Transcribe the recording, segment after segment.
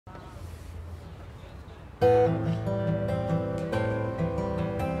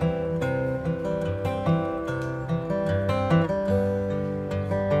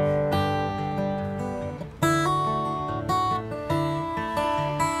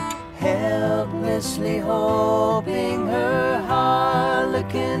Helplessly hoping her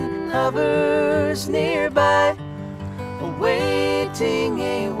harlequin hovers nearby, awaiting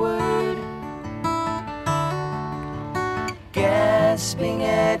a word, gasping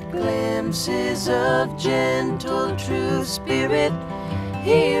at glimpses of gentle true spirit.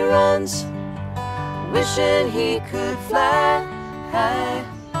 He runs, wishing he could fly high,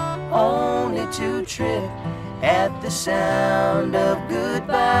 only to trip at the sound of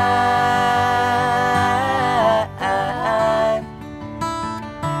goodbye.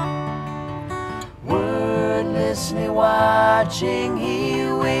 Wordlessly watching, he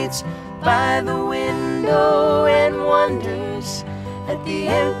waits by the window and wonders at the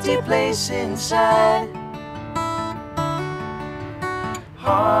empty place inside.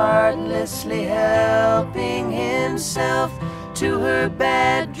 Heartlessly helping himself to her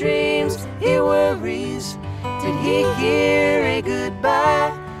bad dreams, he worries, did he hear a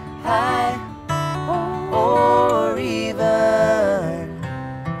goodbye? Or even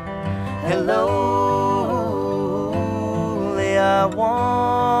hello? They are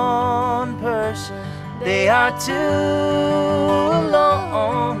one person, they are two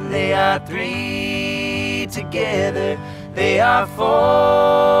alone, they are three together, they are for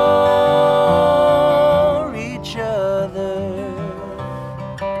each other.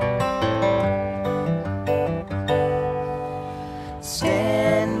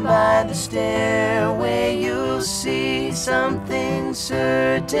 Stand by the stairway, you'll see something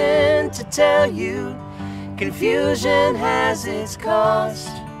certain to tell you. Confusion has its cost.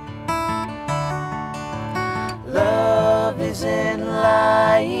 Love isn't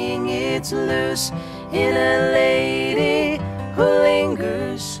lying, it's loose in a lady who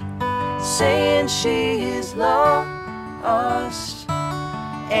lingers, saying she is lost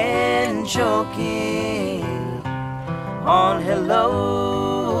and choking on hello.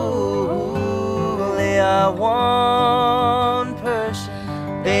 They are one person,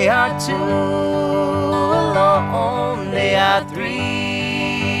 they are two alone, they are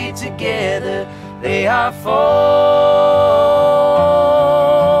three together, they are for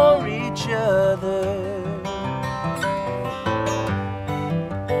each other.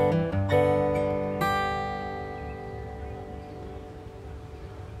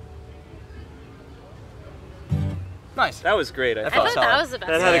 Nice. That was great. I thought that was the best.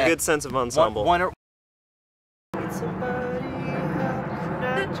 That had a good sense of ensemble. Somebody help,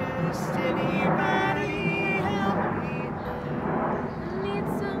 not just anybody help me.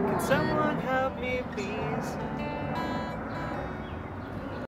 Someone